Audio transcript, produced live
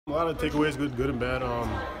A lot of takeaways, good and bad.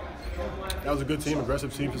 That was a good team,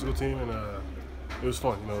 aggressive team, physical team, and it was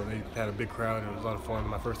fun. You know, they had a big crowd. It was a lot of fun.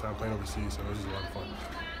 My first time playing overseas, so it was just a lot of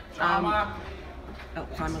fun. Oh,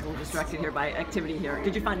 so I'm a little distracted here by activity here.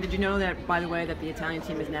 Did you know that, by the way, that the Italian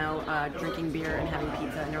team is now drinking beer and having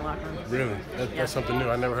pizza in their locker room? Really? That's something new.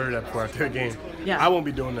 I never heard of that before after a game. Yeah. I won't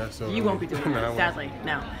be doing that. So you won't be doing that, sadly.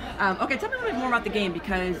 No. Okay, tell me a little bit more about the game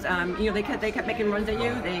because you know they kept making runs at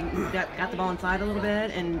you. They got the ball inside a little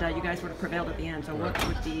bit, and you guys sort of prevailed at the end. So what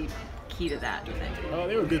was the key to that, do you think?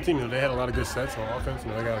 They were a good team. You know, they had a lot of good sets on offense.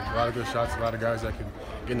 You know, they got a lot of good shots, a lot of guys that could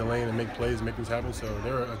get in the lane and make plays and make things happen. So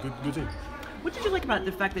they were a good team. What did you like about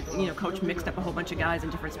the fact that Coach mixed up a whole bunch of guys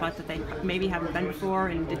in different spots that they maybe haven't been before?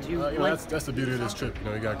 And did you? That's the beauty of this trip.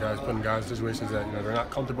 You got guys putting guys in situations that they're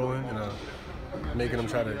not comfortable in, making them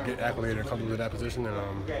try to get acclimated or comfortable with that position,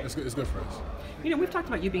 and it's good for us. We've talked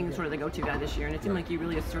about you being sort of the go-to guy this year, and it seemed like you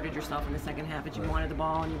really asserted yourself in the second half. That you wanted the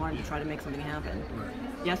ball and you wanted to try to make something happen. Right.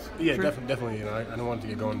 Yes. Yeah, definitely. I don't want it to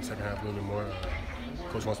get going in the second half a little bit more.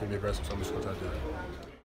 Coach wants me to be aggressive, so I'm just going to try to do that.